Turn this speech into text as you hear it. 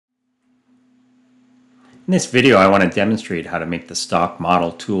In this video, I want to demonstrate how to make the stock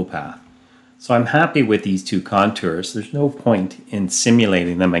model toolpath. So I'm happy with these two contours. There's no point in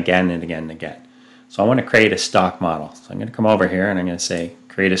simulating them again and again and again. So I want to create a stock model. So I'm going to come over here and I'm going to say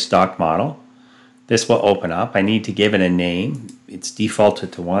create a stock model. This will open up. I need to give it a name. It's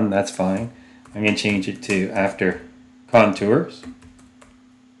defaulted to 1. That's fine. I'm going to change it to after contours.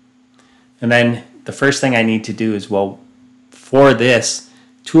 And then the first thing I need to do is, well, for this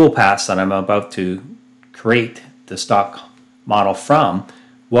toolpath that I'm about to create the stock model from,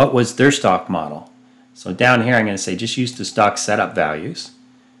 what was their stock model? So down here I'm going to say just use the stock setup values.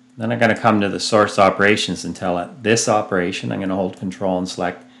 Then I'm going to come to the source operations and tell it this operation. I'm going to hold control and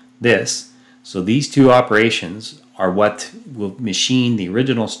select this. So these two operations are what will machine the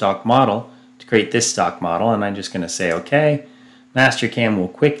original stock model to create this stock model, and I'm just going to say OK. Mastercam will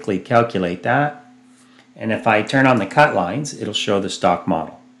quickly calculate that, and if I turn on the cut lines, it'll show the stock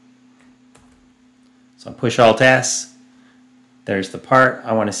model. So I push Alt S, there's the part.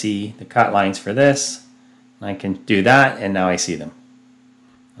 I want to see the cut lines for this. I can do that, and now I see them.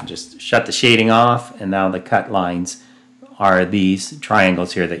 I'll just shut the shading off, and now the cut lines are these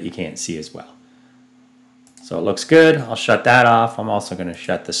triangles here that you can't see as well. So it looks good. I'll shut that off. I'm also going to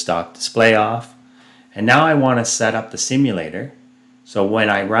shut the stock display off. And now I want to set up the simulator. So when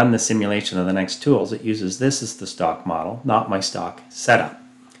I run the simulation of the next tools, it uses this as the stock model, not my stock setup.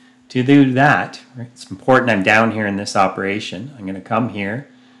 To do that, it's important I'm down here in this operation. I'm going to come here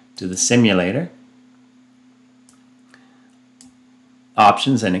to the simulator,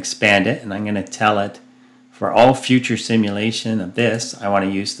 options, and expand it, and I'm going to tell it for all future simulation of this, I want to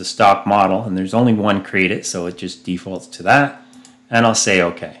use the stock model, and there's only one created, so it just defaults to that, and I'll say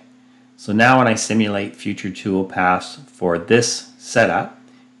OK. So now when I simulate future tool paths for this setup,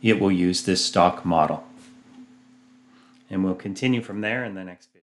 it will use this stock model. And we'll continue from there in the next video.